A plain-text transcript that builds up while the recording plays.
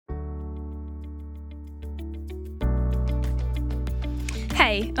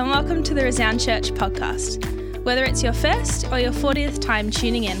Hey, and welcome to the Resound Church podcast. Whether it's your first or your 40th time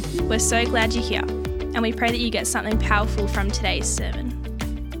tuning in, we're so glad you're here, and we pray that you get something powerful from today's sermon.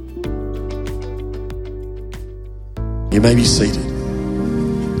 You may be seated.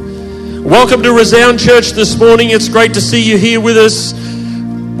 Welcome to Resound Church this morning. It's great to see you here with us.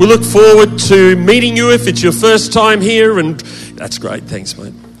 We look forward to meeting you if it's your first time here, and that's great. Thanks,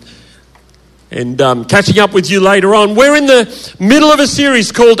 mate. And catching up with you later on. We're in the middle of a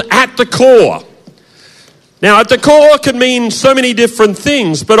series called At the Core. Now, at the core can mean so many different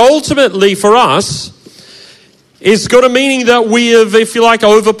things, but ultimately for us, it's got a meaning that we have, if you like,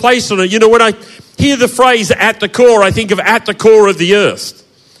 overplaced on it. You know, when I hear the phrase at the core, I think of at the core of the earth.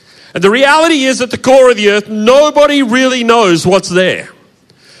 And the reality is, at the core of the earth, nobody really knows what's there.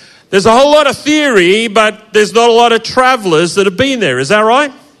 There's a whole lot of theory, but there's not a lot of travelers that have been there. Is that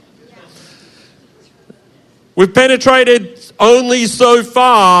right? We've penetrated only so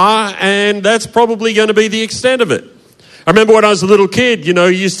far, and that's probably going to be the extent of it. I remember when I was a little kid, you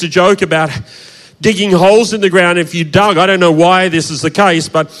used to joke about digging holes in the ground. If you dug, I don't know why this is the case,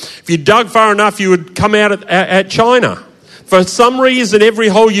 but if you dug far enough, you would come out at China. For some reason, every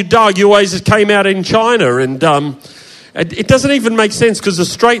hole you dug, you always came out in China, and it doesn't even make sense because a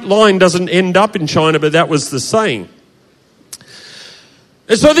straight line doesn't end up in China, but that was the saying.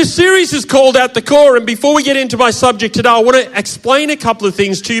 And so this series is called At the Core, and before we get into my subject today, I want to explain a couple of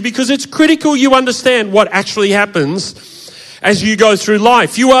things to you because it's critical you understand what actually happens as you go through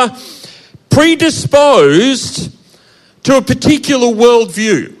life. You are predisposed to a particular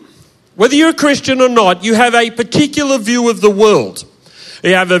worldview. Whether you're a Christian or not, you have a particular view of the world.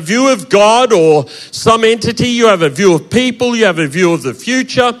 You have a view of God or some entity, you have a view of people, you have a view of the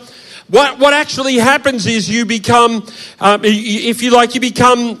future. What actually happens is you become, if you like,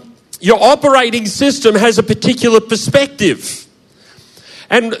 your operating system has a particular perspective.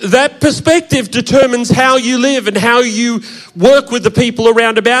 And that perspective determines how you live and how you work with the people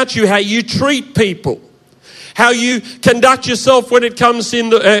around about you, how you treat people, how you conduct yourself when it comes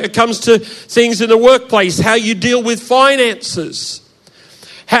to things in the workplace, how you deal with finances.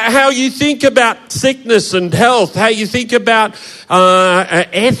 How you think about sickness and health, how you think about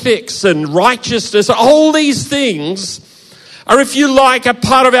ethics and righteousness, all these things are, if you like, a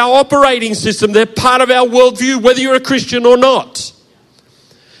part of our operating system. They're part of our worldview, whether you're a Christian or not.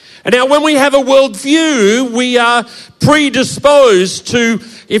 And now when we have a worldview, we are predisposed to,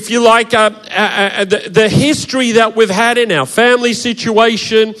 if you like, the history that we've had in our family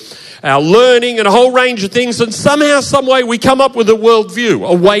situation, our learning, and a whole range of things, and somehow, some way, we come up with a worldview,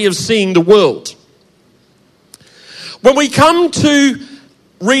 a way of seeing the world. When we come to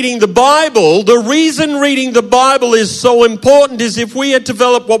reading the Bible, the reason reading the Bible is so important is if we had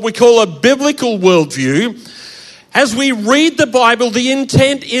developed what we call a biblical worldview, as we read the Bible, the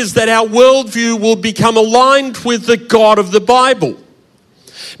intent is that our worldview will become aligned with the God of the Bible.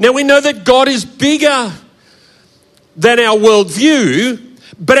 Now, we know that God is bigger than our worldview,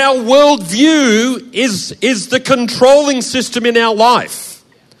 but our worldview is the controlling system in our life.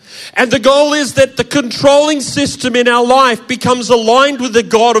 And the goal is that the controlling system in our life becomes aligned with the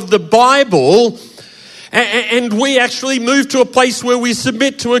God of the Bible, and we actually move to a place where we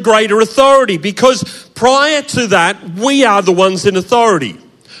submit to a greater authority, because prior to that, we are the ones in authority.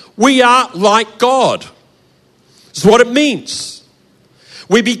 We are like God. That's what it means.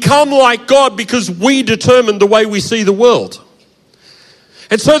 We become like God because we determine the way we see the world.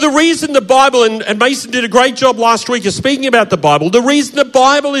 And so the reason the Bible, and Mason did a great job last week of speaking about the Bible, the reason the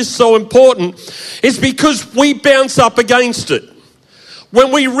Bible is so important is because we bounce up against it.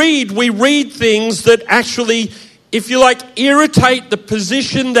 When we read things that actually, if you like, irritate the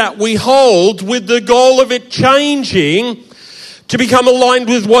position that we hold with the goal of it changing to become aligned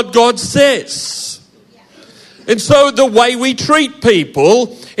with what God says. And so the way we treat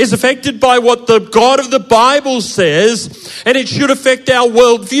people is affected by what the God of the Bible says, and it should affect our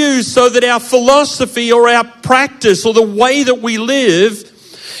worldview so that our philosophy or our practice or the way that we live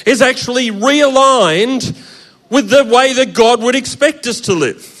is actually realigned with the way that God would expect us to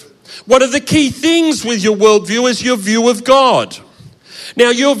live. One of the key things with your worldview is your view of God.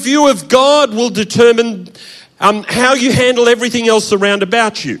 Now, your view of God will determine how you handle everything else around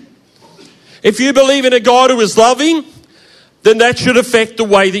about you. If you believe in a God who is loving, then that should affect the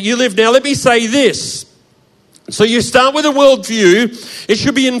way that you live. Now, let me say this. So you start with a worldview. It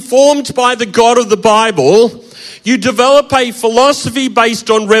should be informed by the God of the Bible. You develop a philosophy based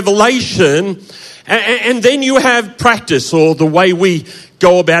on revelation, and then you have practice, or the way we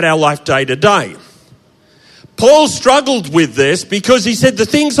go about our life day to day. Paul struggled with this because he said, the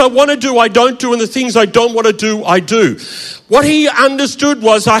things I want to do, I don't do, and the things I don't want to do, I do. What he understood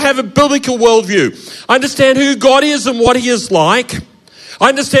was, I have a biblical worldview. I understand who God is and what he is like. I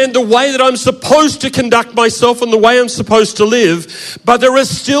understand the way that I'm supposed to conduct myself and the way I'm supposed to live, but there are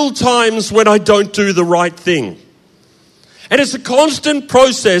still times when I don't do the right thing. And it's a constant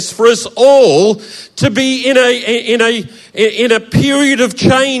process for us all to be in a period of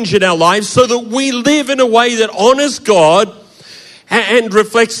change in our lives so that we live in a way that honors God and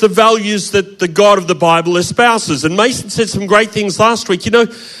reflects the values that the God of the Bible espouses. And Mason said some great things last week. You know,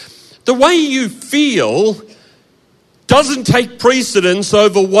 the way you feel doesn't take precedence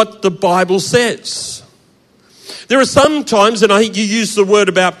over what the Bible says. There are some times, and I think you used the word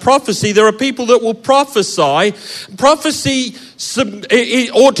about prophecy, there are people that will prophesy. Prophecy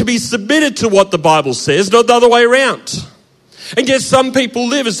ought to be submitted to what the Bible says, not the other way around. And yet some people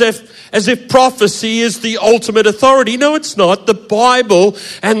live as if prophecy is the ultimate authority. No, it's not. The Bible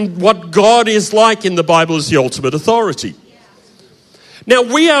and what God is like in the Bible is the ultimate authority. Now,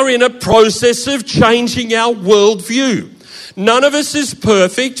 we are in a process of changing our worldview. None of us is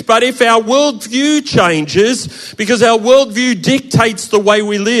perfect, but if our worldview changes, because our worldview dictates the way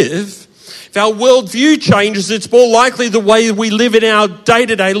we live, if our worldview changes, it's more likely the way we live in our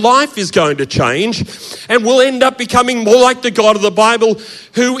day-to-day life is going to change, and we'll end up becoming more like the God of the Bible,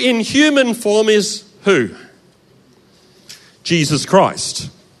 who in human form is who? Jesus Christ.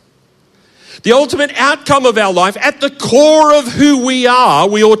 The ultimate outcome of our life, at the core of who we are,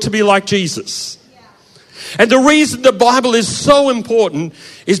 we ought to be like Jesus. And the reason the Bible is so important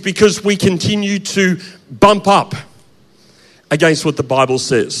is because we continue to bump up against what the Bible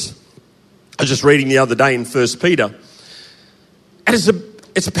says. I was just reading the other day in 1 Peter. And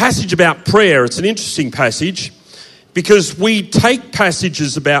it's a passage about prayer. It's an interesting passage because we take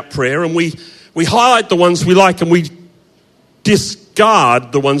passages about prayer and we highlight the ones we like and we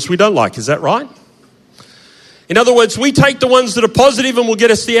discard the ones we don't like. Is that right? In other words, we take the ones that are positive and will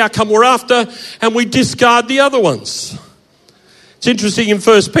get us the outcome we're after, and we discard the other ones. It's interesting in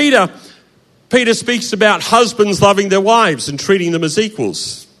 1 Peter, Peter speaks about husbands loving their wives and treating them as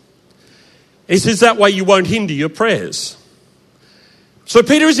equals. He says that way you won't hinder your prayers. So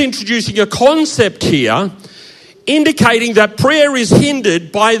Peter is introducing a concept here indicating that prayer is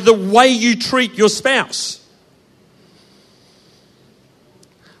hindered by the way you treat your spouse.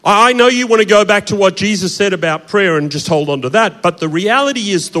 I know you want to go back to what Jesus said about prayer and just hold on to that, but the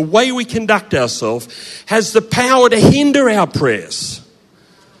reality is the way we conduct ourselves has the power to hinder our prayers.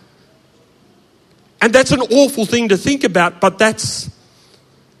 And that's an awful thing to think about, but that's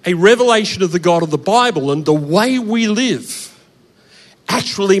a revelation of the God of the Bible, and the way we live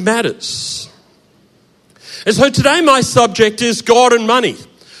actually matters. And so today my subject is God and money,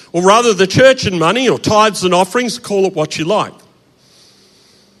 or rather the church and money, or tithes and offerings, call it what you like.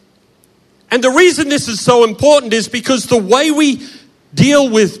 And the reason this is so important is because the way we deal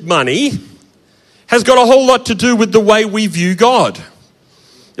with money has got a whole lot to do with the way we view God.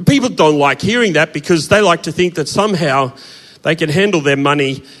 And people don't like hearing that because they like to think that somehow they can handle their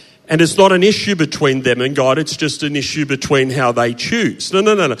money and it's not an issue between them and God, it's just an issue between how they choose. No.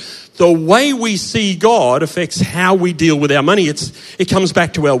 The way we see God affects how we deal with our money. It comes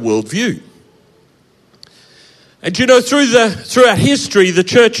back to our worldview. And you know, throughout history, the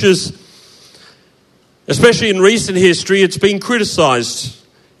churches, especially in recent history, it's been criticised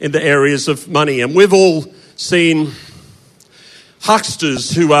in the areas of money. And we've all seen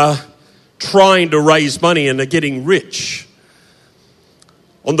hucksters who are trying to raise money and are getting rich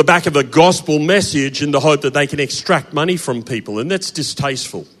on the back of a gospel message in the hope that they can extract money from people. And that's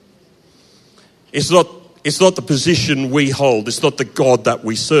distasteful. It's not the position we hold. It's not the God that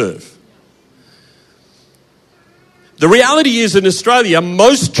we serve. The reality is in Australia,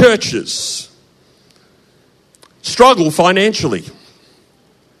 most churches struggle financially,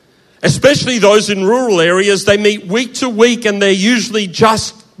 especially those in rural areas. They meet week to week and they're usually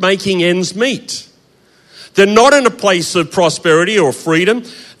just making ends meet. They're not in a place of prosperity or freedom.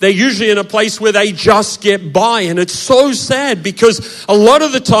 They're usually in a place where they just get by. And it's so sad because a lot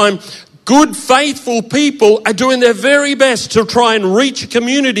of the time, good, faithful people are doing their very best to try and reach a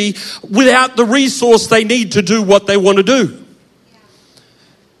community without the resource they need to do what they want to do.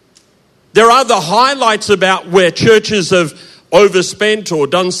 There are the highlights about where churches have overspent or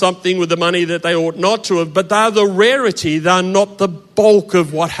done something with the money that they ought not to have, but they are the rarity. They are not the bulk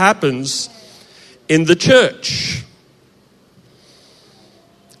of what happens in the church.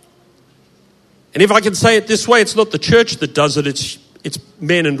 And if I can say it this way, it's not the church that does it, it's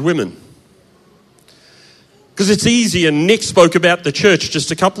men and women. Because it's easy, and Nick spoke about the church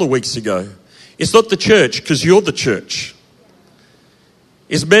just a couple of weeks ago. It's not the church, because you're the church.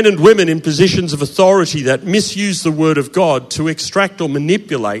 It's men and women in positions of authority that misuse the word of God to extract or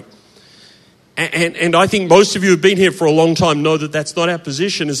manipulate. And I think most of you who've been here for a long time know that that's not our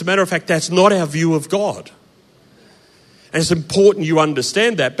position. As a matter of fact, that's not our view of God. And it's important you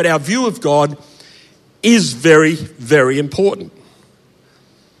understand that. But our view of God is very, very important.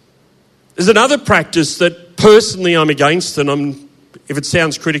 There's another practice that personally I'm against, and if it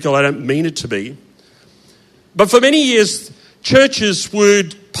sounds critical, I don't mean it to be. But for many years, churches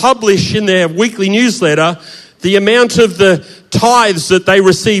would publish in their weekly newsletter the amount of the tithes that they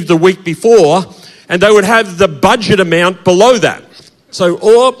received the week before, and they would have the budget amount below that. So,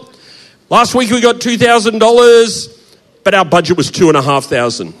 last week we got $2,000, but our budget was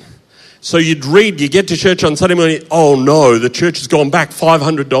 $2,500. So you get to church on Sunday morning, oh no, the church has gone back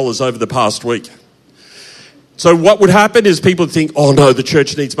 $500 over the past week. So what would happen is people would think, oh no, the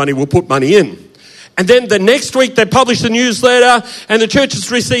church needs money, we'll put money in. And then the next week they publish the newsletter and the church has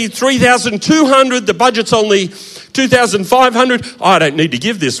received $3,200, the budget's only $2,500. Oh, I don't need to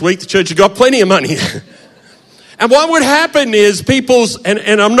give this week, the church has got plenty of money. And what would happen is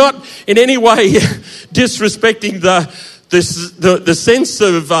and I'm not in any way disrespecting the sense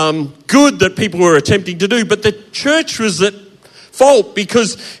of good that people were attempting to do, but the church was at fault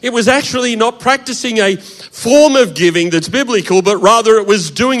because it was actually not practicing a form of giving that's biblical, but rather it was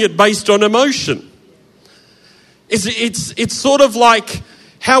doing it based on emotion. It's sort of like,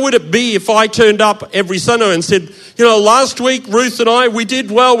 how would it be if I turned up every Sunday and said, last week Ruth and I, we did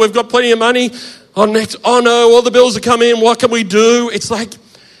well, we've got plenty of money. Oh no, all the bills are coming in, what can we do? It's like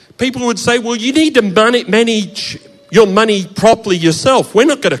people would say, well, you need to manage your money properly yourself. We're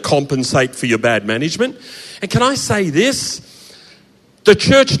not going to compensate for your bad management. And can I say this? The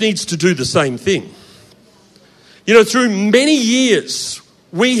church needs to do the same thing. Through many years,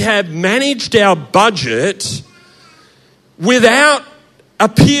 we have managed our budget without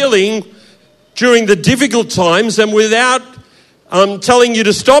appealing during the difficult times and without telling you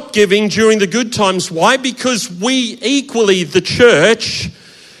to stop giving during the good times. Why? Because we equally, the church,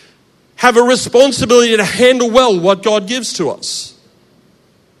 have a responsibility to handle well what God gives to us.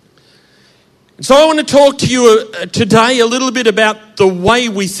 So I want to talk to you today a little bit about the way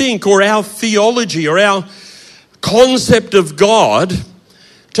we think, or our theology, or our concept of God,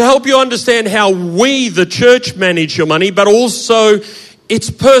 to help you understand how we, the church, manage your money, but also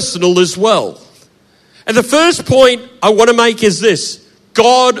it's personal as well. And the first point I want to make is this: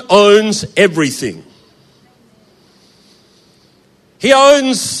 God owns everything. He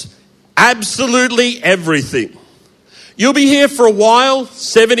owns absolutely everything. You'll be here for a while,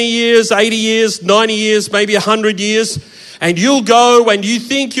 70 years, 80 years, 90 years, maybe 100 years, and you'll go and you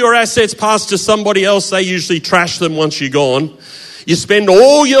think your assets pass to somebody else. They usually trash them once you're gone. You spend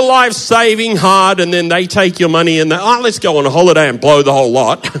all your life saving hard, and then they take your money and let's go on a holiday and blow the whole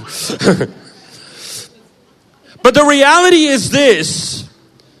lot. But the reality is this: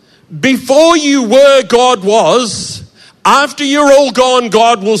 before you were, God was. After you're all gone,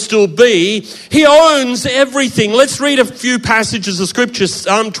 God will still be. He owns everything. Let's read a few passages of Scripture.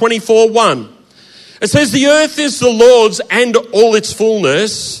 Psalm 24:1. It says, "The earth is the Lord's and all its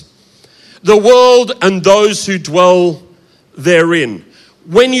fullness, the world and those who dwell therein."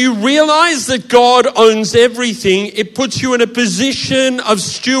 When you realize that God owns everything, it puts you in a position of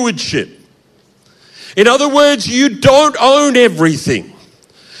stewardship. In other words, you don't own everything.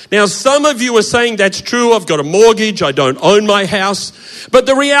 Now, some of you are saying that's true. I've got a mortgage. I don't own my house. But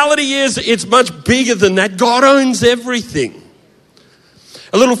the reality is it's much bigger than that. God owns everything.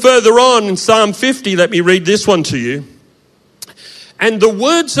 A little further on in Psalm 50, let me read this one to you. And the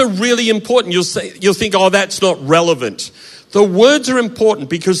words are really important. You'll think, oh, that's not relevant. The words are important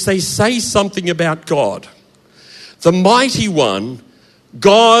because they say something about God. The mighty one,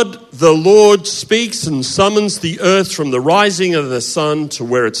 God, the Lord, speaks and summons the earth from the rising of the sun to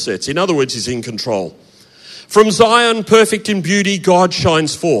where it sets. In other words, he's in control. From Zion, perfect in beauty, God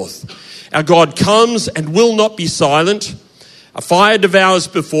shines forth. Our God comes and will not be silent. A fire devours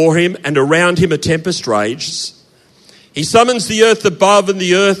before him, and around him a tempest rages. He summons the earth above and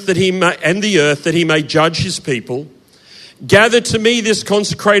the earth that he may judge his people. Gather to me this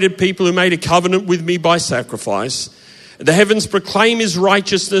consecrated people who made a covenant with me by sacrifice. The heavens proclaim his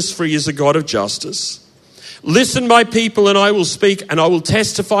righteousness, for he is a God of justice. Listen, my people, and I will speak, and I will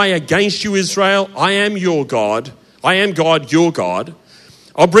testify against you, Israel. I am your God. I am God, your God.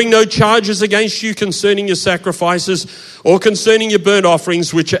 I'll bring no charges against you concerning your sacrifices or concerning your burnt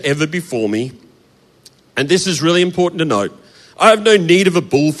offerings, which are ever before me. And this is really important to note. I have no need of a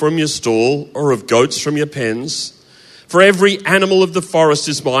bull from your stall or of goats from your pens. For every animal of the forest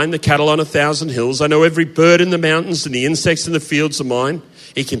is mine, the cattle on 1,000 hills. I know every bird in the mountains and the insects in the fields are mine.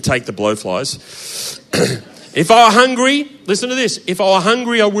 He can take the blowflies. If I were hungry, listen to this. If I were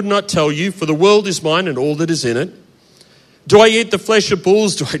hungry, I would not tell you, for the world is mine and all that is in it. Do I eat the flesh of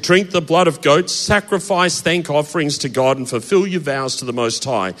bulls? Do I drink the blood of goats? Sacrifice thank offerings to God and fulfill your vows to the Most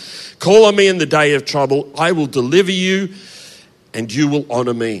High. Call on me in the day of trouble. I will deliver you and you will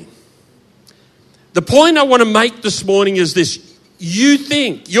honor me. The point I want to make this morning is this. You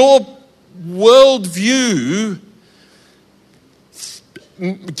think your worldview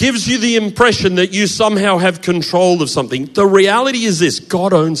gives you the impression that you somehow have control of something. The reality is this: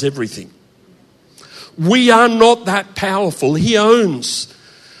 God owns everything. We are not that powerful. He owns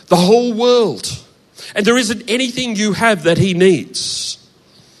the whole world. And there isn't anything you have that he needs.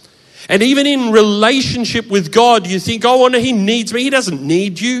 And even in relationship with God, you think, oh, no, he needs me. He doesn't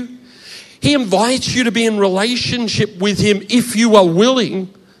need you. He invites you to be in relationship with him if you are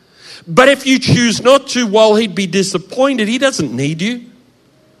willing. But if you choose not to, while he'd be disappointed, he doesn't need you.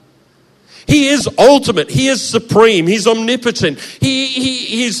 He is ultimate. He is supreme. He's omnipotent.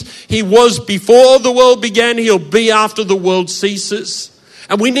 He was before the world began. He'll be after the world ceases.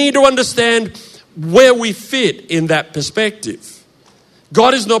 And we need to understand where we fit in that perspective.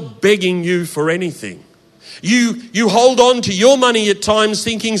 God is not begging you for anything. You hold on to your money at times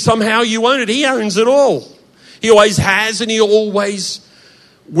thinking somehow you own it. He owns it all. He always has and he always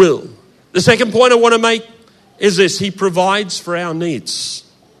will. The second point I want to make is this: he provides for our needs.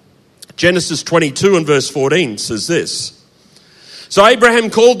 Genesis 22 and verse 14 says this. So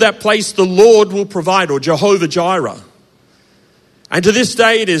Abraham called that place the Lord will provide, or Jehovah Jireh. And to this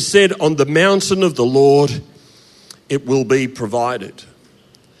day it is said, on the mountain of the Lord it will be provided.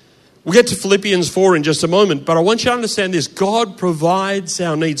 We'll get to Philippians 4 in just a moment, but I want you to understand this. God provides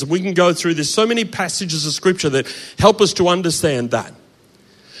our needs. We can go through this. So many passages of scripture that help us to understand that.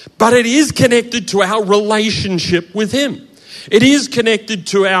 But it is connected to our relationship with him. It is connected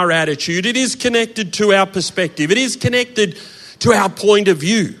to our attitude. It is connected to our perspective. It is connected to our point of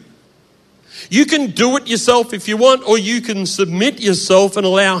view. You can do it yourself if you want, or you can submit yourself and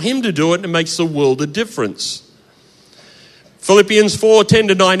allow him to do it, and it makes a world of difference. Philippians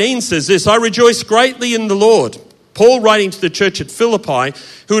 4:10-19 says this: I rejoice greatly in the Lord. Paul writing to the church at Philippi,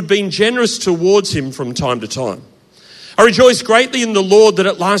 who had been generous towards him from time to time. I rejoice greatly in the Lord that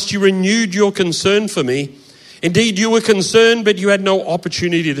at last you renewed your concern for me. Indeed, you were concerned, but you had no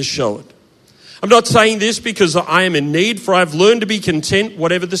opportunity to show it. I'm not saying this because I am in need, for I've learned to be content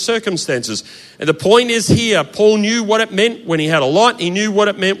whatever the circumstances. And the point is here, Paul knew what it meant when he had a lot. He knew what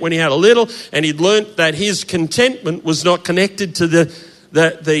it meant when he had a little. And he'd learned that his contentment was not connected to the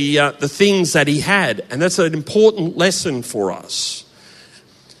things that he had. And that's an important lesson for us.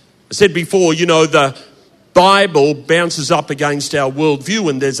 I said before, the Bible bounces up against our worldview,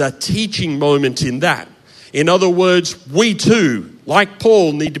 and there's a teaching moment in that. In other words, we too, like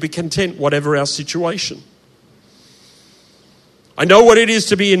Paul, need to be content whatever our situation. I know what it is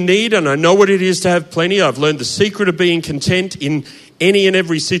to be in need, and I know what it is to have plenty. I've learned the secret of being content in any and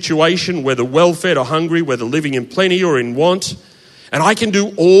every situation, whether well-fed or hungry, whether living in plenty or in want. And I can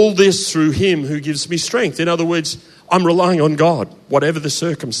do all this through him who gives me strength. In other words, I'm relying on God, whatever the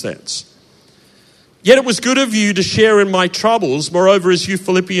circumstance. Yet it was good of you to share in my troubles. Moreover, as you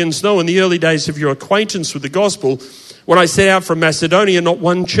Philippians know, in the early days of your acquaintance with the gospel, when I set out from Macedonia, not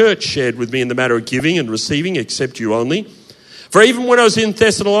one church shared with me in the matter of giving and receiving, except you only. For even when I was in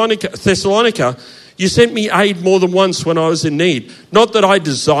Thessalonica, you sent me aid more than once when I was in need. Not that I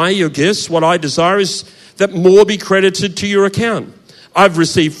desire your gifts. What I desire is that more be credited to your account. I've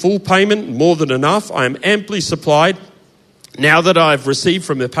received full payment, more than enough. I am amply supplied. Now that I've received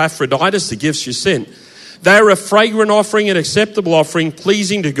from Epaphroditus the gifts you sent, they are a fragrant offering, an acceptable offering,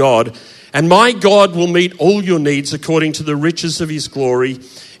 pleasing to God. And my God will meet all your needs according to the riches of his glory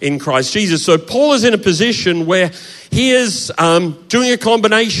in Christ Jesus. So Paul is in a position where he is doing a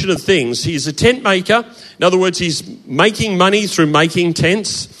combination of things. He's a tent maker. In other words, he's making money through making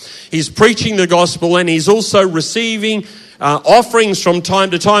tents. He's preaching the gospel, and he's also receiving offerings from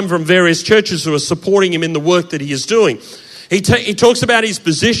time to time from various churches who are supporting him in the work that he is doing. He talks about his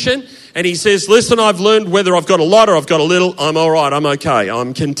position, and he says, listen, I've learned whether I've got a lot or I've got a little, I'm all right, I'm okay,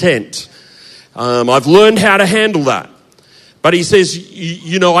 I'm content. I've learned how to handle that. But he says,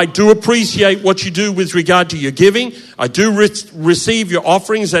 I do appreciate what you do with regard to your giving. I do receive your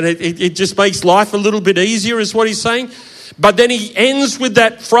offerings, and it just makes life a little bit easier, is what he's saying. But then he ends with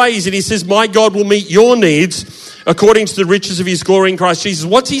that phrase, and he says, my God will meet your needs according to the riches of his glory in Christ Jesus.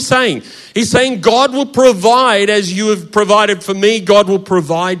 What's he saying? He's saying God will provide as you have provided for me. God will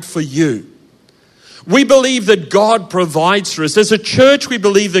provide for you. We believe that God provides for us. As a church, we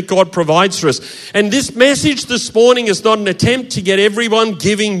believe that God provides for us. And this message this morning is not an attempt to get everyone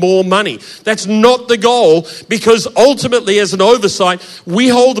giving more money. That's not the goal, because ultimately, as an oversight, we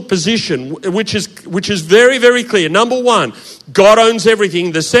hold a position which is very, very clear. Number one, God owns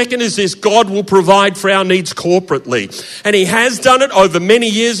everything. The second is this: God will provide for our needs corporately. And he has done it over many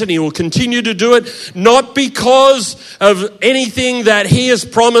years, and he will continue to do it, not because of anything that he has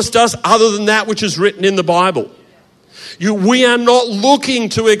promised us other than that which is written in the Bible. We are not looking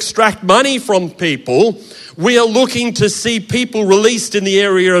to extract money from people. We are looking to see people released in the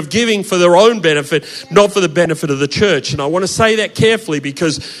area of giving for their own benefit, not for the benefit of the church. And I want to say that carefully,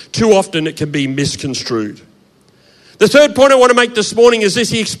 because too often it can be misconstrued. The third point I want to make this morning is this: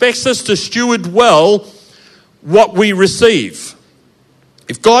 he expects us to steward well what we receive.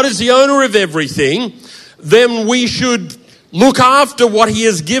 If God is the owner of everything, then we should look after what he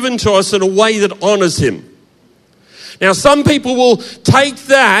has given to us in a way that honors him. Now, some people will take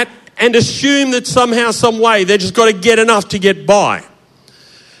that and assume that somehow, some way, they've just got to get enough to get by.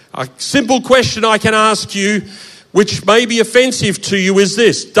 A simple question I can ask you, which may be offensive to you, is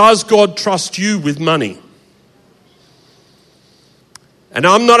this: does God trust you with money? And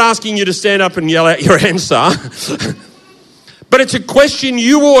I'm not asking you to stand up and yell out your answer, but it's a question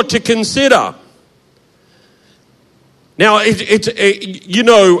you ought to consider. Now, when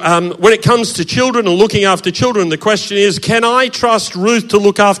it comes to children and looking after children, the question is, can I trust Ruth to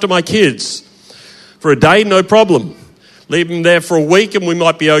look after my kids? For a day, no problem. Leave them there for a week and we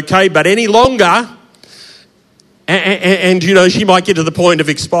might be okay, but any longer, and she might get to the point of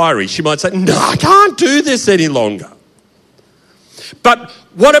expiry. She might say, no, I can't do this any longer. But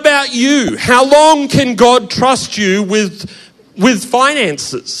what about you? How long can God trust you with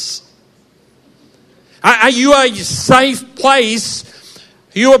finances? Are you a safe place?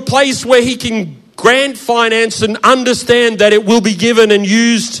 Are you a place where he can grant finance and understand that it will be given and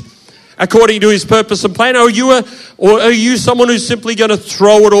used according to his purpose and plan? Or are you someone who's simply going to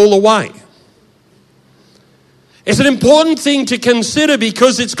throw it all away? It's an important thing to consider,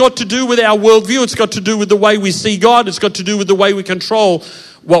 because it's got to do with our worldview. It's got to do with the way we see God. It's got to do with the way we control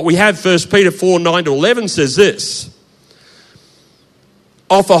what we have. 1 Peter 4:9-11 says this: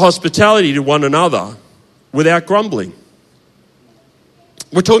 offer hospitality to one another without grumbling.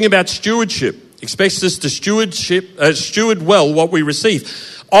 We're talking about stewardship. Expects us to steward well what we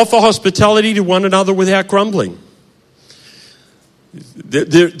receive. Offer hospitality to one another without grumbling.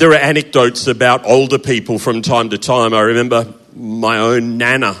 There are anecdotes about older people from time to time. I remember my own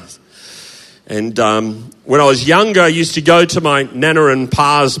nana. And when I was younger, I used to go to my nana and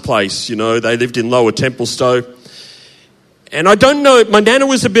pa's place. They lived in Lower Templestowe. And I don't know, my nana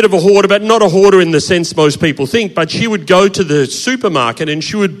was a bit of a hoarder, but not a hoarder in the sense most people think, but she would go to the supermarket and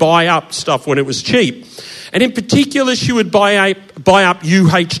she would buy up stuff when it was cheap. And in particular, she would buy up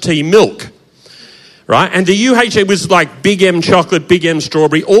UHT milk, right? And the UHT was like Big M chocolate, Big M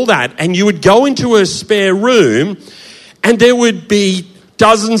strawberry, all that. And you would go into a spare room and there would be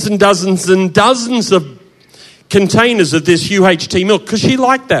dozens and dozens and dozens of containers of this UHT milk, because she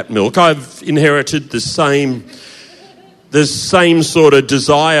liked that milk. I've inherited the same sort of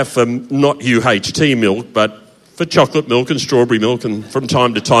desire for not UHT milk, but for chocolate milk and strawberry milk, and from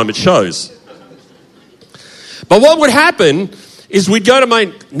time to time it shows. But what would happen is we'd go to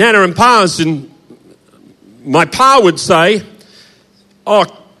my nana and pa's, and my pa would say, oh,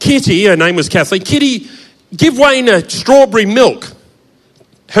 Kitty, her name was Kathleen, Kitty, give Wayne a strawberry milk.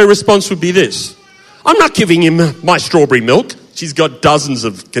 Her response would be this: I'm not giving him my strawberry milk. She's got dozens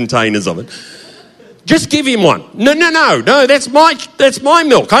of containers of it. Just give him one. No, that's my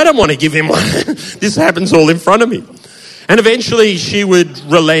milk. I don't want to give him one. This happens all in front of me. And eventually she would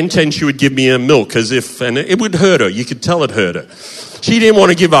relent and she would give me her milk and it would hurt her. You could tell it hurt her. She didn't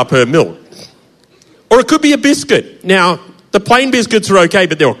want to give up her milk. Or it could be a biscuit. Now, the plain biscuits are okay,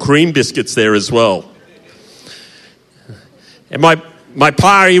 but there were cream biscuits there as well. And my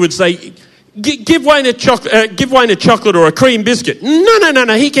pa, he would say, give Wayne a chocolate or a cream biscuit.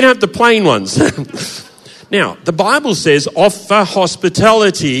 No, he can have the plain ones. Now, the Bible says offer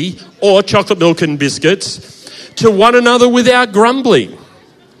hospitality or chocolate milk and biscuits to one another without grumbling.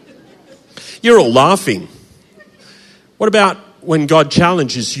 You're all laughing. What about when God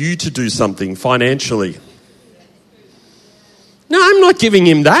challenges you to do something financially? No, I'm not giving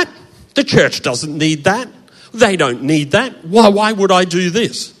him that. The church doesn't need that. They don't need that. Why would I do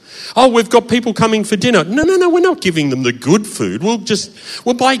this? Oh, we've got people coming for dinner. No, we're not giving them the good food.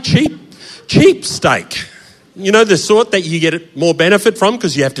 We'll buy cheap steak. The sort that you get more benefit from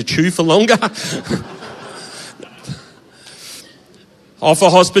because you have to chew for longer. Offer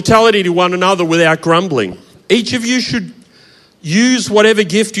hospitality to one another without grumbling. Each of you should use whatever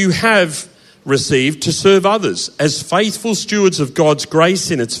gift you have received to serve others as faithful stewards of God's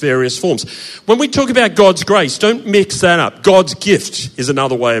grace in its various forms. When we talk about God's grace, don't mix that up. God's gift is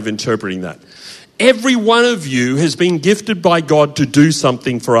another way of interpreting that. Every one of you has been gifted by God to do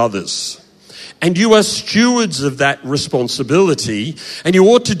something for others. And you are stewards of that responsibility, and you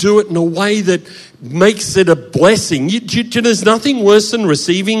ought to do it in a way that makes it a blessing. There's nothing worse than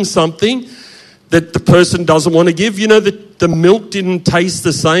receiving something that the person doesn't want to give. You know, the milk didn't taste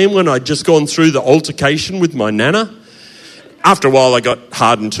the same when I'd just gone through the altercation with my nana. After a while, I got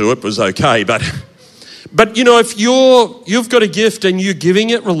hardened to it. It was okay. But you know, if you've got a gift and you're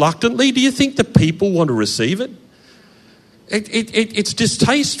giving it reluctantly, do you think the people want to receive it? It's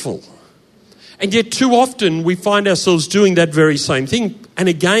distasteful. And yet too often we find ourselves doing that very same thing. And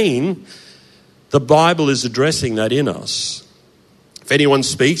again, the Bible is addressing that in us. If anyone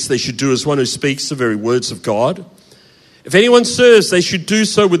speaks, they should do as one who speaks the very words of God. If anyone serves, they should do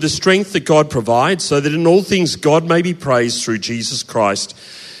so with the strength that God provides, so that in all things God may be praised through Jesus Christ.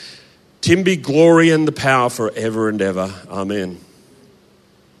 To him be glory and the power forever and ever. Amen.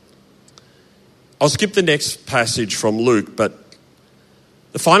 I'll skip the next passage from Luke, but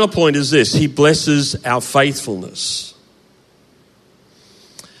the final point is this: he blesses our faithfulness.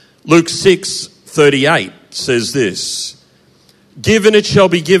 Luke 6:38 says this: give and it shall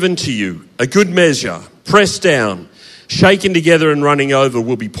be given to you, a good measure, pressed down, shaken together and running over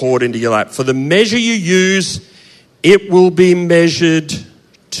will be poured into your lap. For the measure you use, it will be measured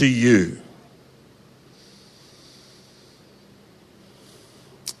to you.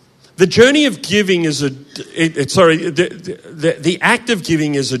 The journey of giving is the act of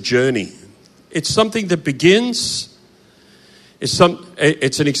giving is a journey. It's something that begins. It's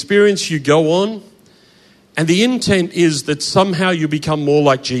an experience you go on, and the intent is that somehow you become more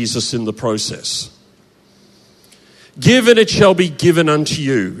like Jesus in the process. Give and it shall be given unto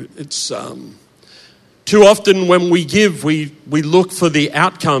you. It's too often when we give, we look for the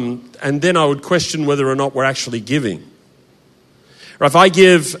outcome, and then I would question whether or not we're actually giving. Or if I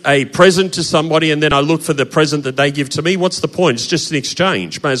give a present to somebody and then I look for the present that they give to me, what's the point? It's just an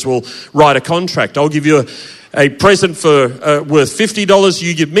exchange. May as well write a contract. I'll give you a present for worth $50.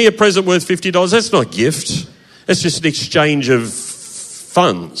 You give me a present worth $50. That's not a gift. That's just an exchange of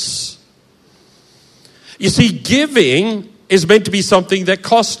funds. You see, giving is meant to be something that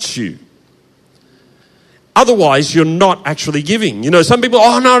costs you. Otherwise, you're not actually giving. You know, some people,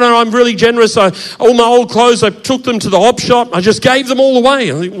 no, I'm really generous. All my old clothes, I took them to the op shop. I just gave them all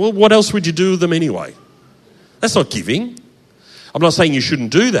away. I think, well, what else would you do with them anyway? That's not giving. I'm not saying you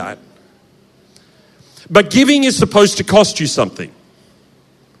shouldn't do that. But giving is supposed to cost you something.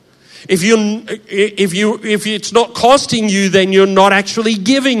 If it's not costing you, then you're not actually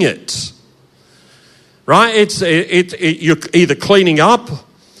giving it. Right? You're either cleaning up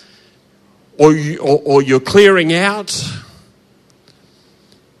or you're clearing out.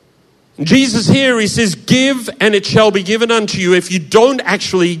 Jesus here, he says, give and it shall be given unto you. If you don't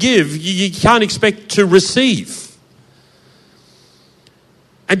actually give, you can't expect to receive.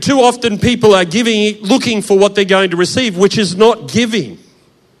 And too often people are giving, looking for what they're going to receive, which is not giving.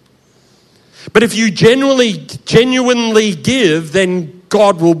 But if you genuinely give, then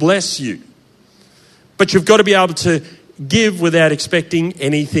God will bless you. But you've got to be able to give without expecting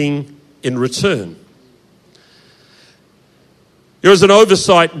anything in return. There is an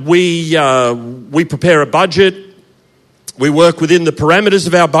oversight. We prepare a budget. We work within the parameters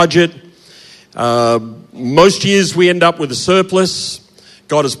of our budget. Most years we end up with a surplus.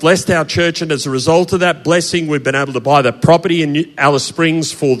 God has blessed our church, and as a result of that blessing, we've been able to buy the property in Alice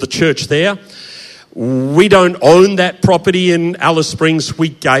Springs for the church there. We don't own that property in Alice Springs. We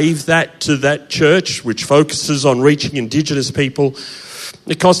gave that to that church, which focuses on reaching Indigenous people.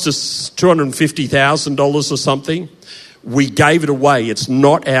 It cost us $250,000 or something. We gave it away. It's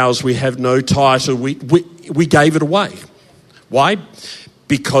not ours. We have no title. We gave it away. Why?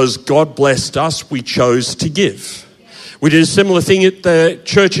 Because God blessed us. We chose to give. We did a similar thing at the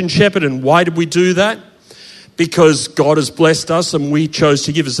church in Shepparton. Why did we do that? Because God has blessed us and we chose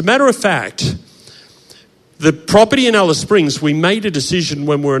to give. As a matter of fact, the property in Alice Springs, we made a decision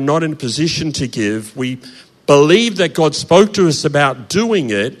when we were not in a position to give. We believed that God spoke to us about doing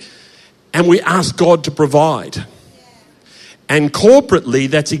it, and we asked God to provide. And corporately,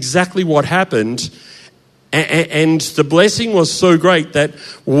 that's exactly what happened. And the blessing was so great that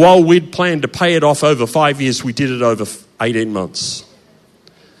while we'd planned to pay it off over 5 years, we did it over 18 months.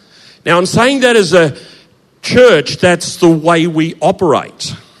 Now, I'm saying that as a church, that's the way we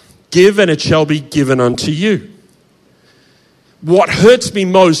operate. Give and it shall be given unto you. What hurts me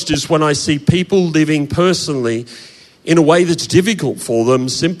most is when I see people living personally in a way that's difficult for them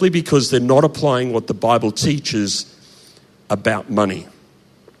simply because they're not applying what the Bible teaches about money.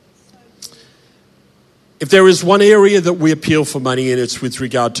 If there is one area that we appeal for money in, it's with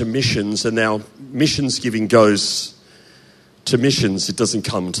regard to missions, and our missions giving goes to missions. It doesn't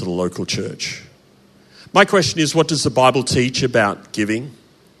come to the local church. My question is, what does the Bible teach about giving?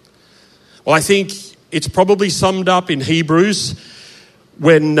 Well, I think it's probably summed up in Hebrews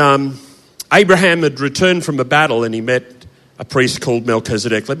when Abraham had returned from a battle and he met a priest called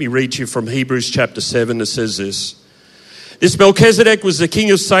Melchizedek. Let me read to you from Hebrews chapter 7. It says this. This Melchizedek was the king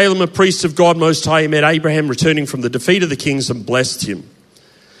of Salem, a priest of God Most High. He met Abraham returning from the defeat of the kings and blessed him.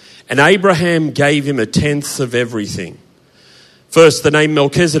 And Abraham gave him a tenth of everything. First, the name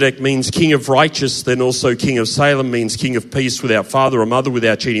Melchizedek means king of righteous, then also king of Salem means king of peace, without father or mother,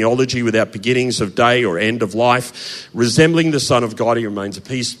 without genealogy, without beginnings of day or end of life. Resembling the Son of God, he remains a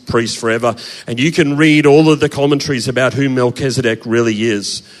priest forever. And you can read all of the commentaries about who Melchizedek really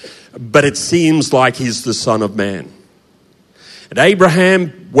is. But it seems like he's the Son of Man. And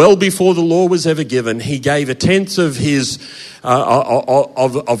Abraham, well before the law was ever given, he gave a tenth of his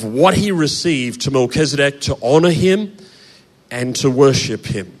of what he received to Melchizedek to honor him and to worship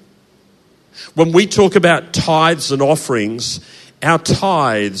him. When we talk about tithes and offerings, our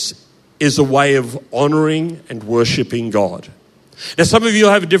tithes is a way of honoring and worshiping God. Now, some of you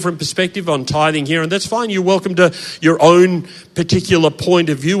have a different perspective on tithing here, and that's fine. You're welcome to your own particular point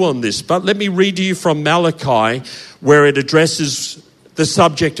of view on this. But let me read to you from Malachi, where it addresses the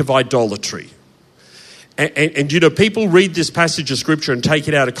subject of idolatry. And you know, people read this passage of scripture and take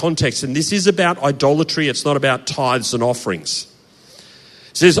it out of context, and this is about idolatry. It's not about tithes and offerings.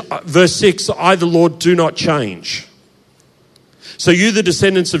 It says, verse 6, I, the Lord, do not change. So you, the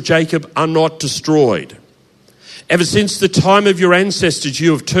descendants of Jacob, are not destroyed. Ever since the time of your ancestors,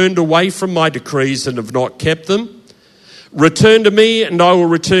 you have turned away from my decrees and have not kept them. Return to me, and I will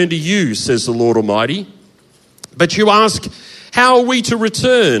return to you, says the Lord Almighty. But you ask, how are we to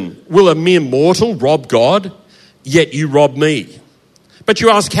return? Will a mere mortal rob God? Yet you rob me. But you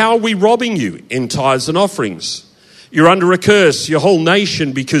ask, how are we robbing you? In tithes and offerings. You're under a curse, your whole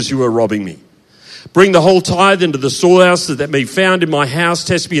nation, because you are robbing me. Bring the whole tithe into the storehouse that may be found in my house.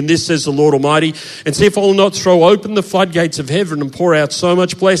 Test me in this, says the Lord Almighty, and see if I will not throw open the floodgates of heaven and pour out so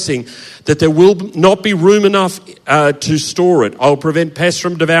much blessing that there will not be room enough to store it. I will prevent pests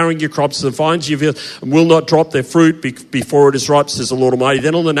from devouring your crops and the vines you field, and will not drop their fruit before it is ripe, says the Lord Almighty.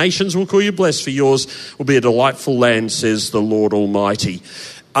 Then all the nations will call you blessed, for yours will be a delightful land, says the Lord Almighty.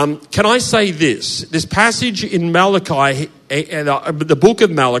 Can I say this? This passage in Malachi, the book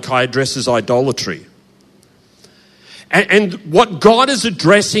of Malachi, addresses idolatry. And what God is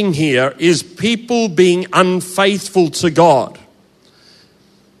addressing here is people being unfaithful to God.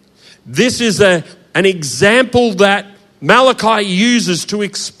 This is an example that Malachi uses to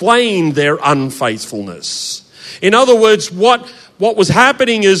explain their unfaithfulness. In other words, what was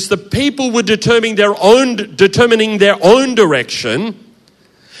happening is the people were determining their own direction.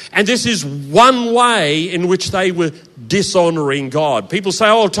 And this is one way in which they were dishonoring God. People say,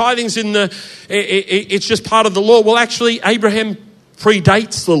 oh, tithing's it's just part of the law. Well, actually, Abraham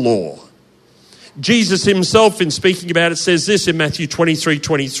predates the law. Jesus himself, in speaking about it, says this in Matthew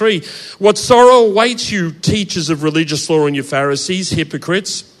 23:23. What sorrow awaits you, teachers of religious law, and you Pharisees,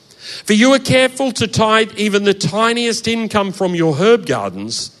 hypocrites! For you are careful to tithe even the tiniest income from your herb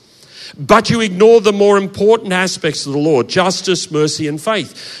gardens, but you ignore the more important aspects of the law, justice, mercy, and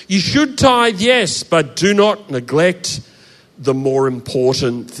faith. You should tithe, yes, but do not neglect the more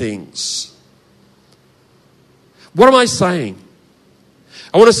important things. What am I saying?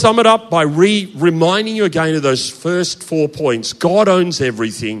 I want to sum it up by reminding you again of those first 4 points. God owns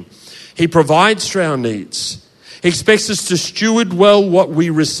everything. He provides for our needs. He expects us to steward well what we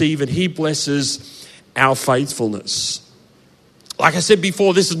receive, and he blesses our faithfulness. Like I said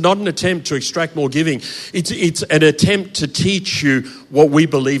before, this is not an attempt to extract more giving. It's an attempt to teach you what we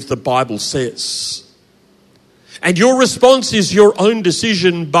believe the Bible says. And your response is your own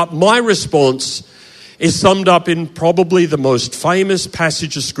decision, but my response is summed up in probably the most famous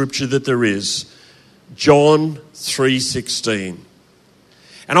passage of scripture that there is, John 3:16.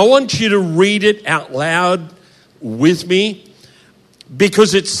 And I want you to read it out loud with me,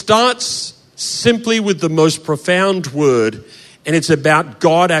 because it starts simply with the most profound word, and it's about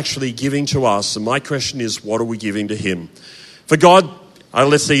God actually giving to us. And my question is, what are we giving to him? For God,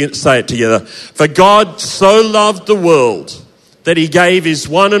 let's say it together. For God so loved the world that he gave his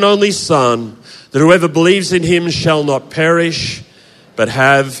one and only Son, that whoever believes in him shall not perish, but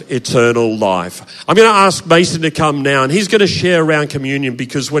have eternal life. I'm going to ask Mason to come now, and he's going to share around communion,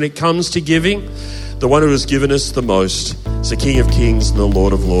 because when it comes to giving, the one who has given us the most is the King of Kings and the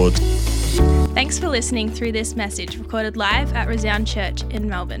Lord of Lords. Thanks for listening through this message recorded live at Resound Church in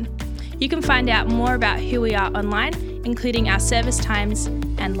Melbourne. You can find out more about who we are online, including our service times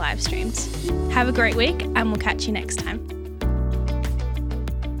and live streams. Have a great week, and we'll catch you next time.